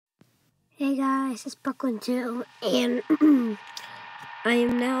Hey guys, it's Brooklyn 2, and I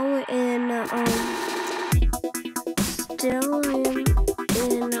am now in, my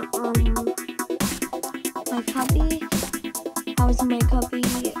puppy. I was in my puppy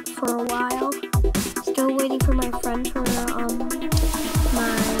for a while, still waiting for my friend for,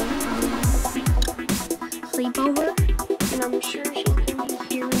 my, sleepover, and I'm sure she's gonna be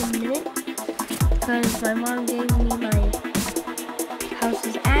here in a minute, because my mom gave me my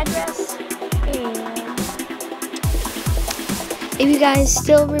house's address. And if you guys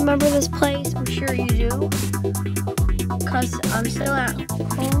still remember this place, I'm sure you do, because I'm still at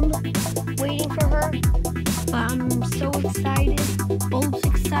home waiting for her. But I'm so excited, both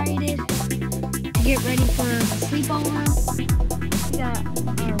excited to get ready for the sleepover. We got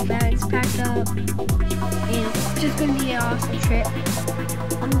our bags packed up, and it's just gonna be an awesome trip.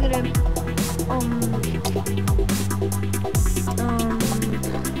 I'm gonna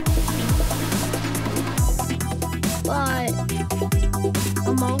but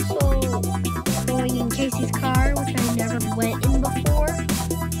I'm also going in Casey's car, which I never went in before.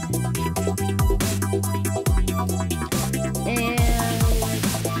 And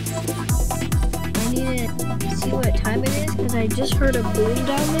I need to see what time it is, because I just heard a boom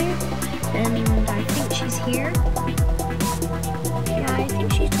down there, and I think she's here. Yeah, I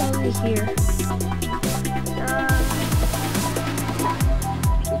think she's totally here.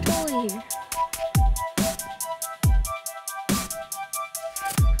 She's totally here.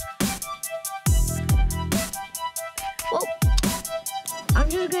 Well, I'm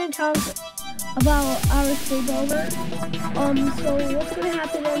just going to talk about our sleepover. So what's going to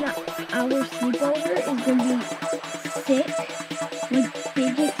happen in our sleepover is going to be sick, like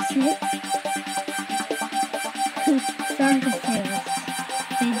big sick. Sorry to say this.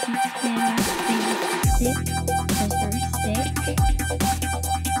 Big sick, because they're sick.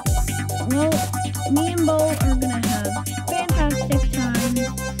 Well, me and Bo are going to have fantastic time. We're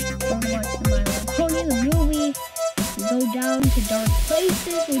going to watch the My Little Pony, the movie, go down to dark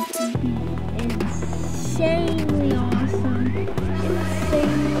places, which would be insanely awesome,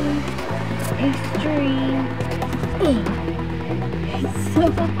 insanely extreme. So,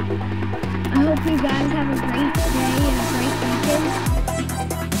 I hope you guys have a great day and a great weekend.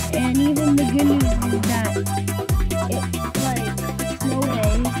 And even the good news is that it's like snow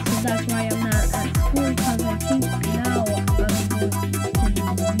day, so that's why I'm not at school, because I think now I'm going to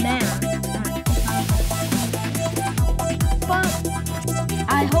do math at the house. But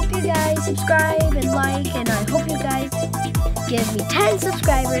I hope you guys subscribe and like, and I hope you guys give me 10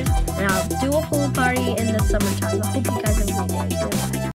 subscribers, and I'll do a pool party in the summertime. I hope you guys have a great day.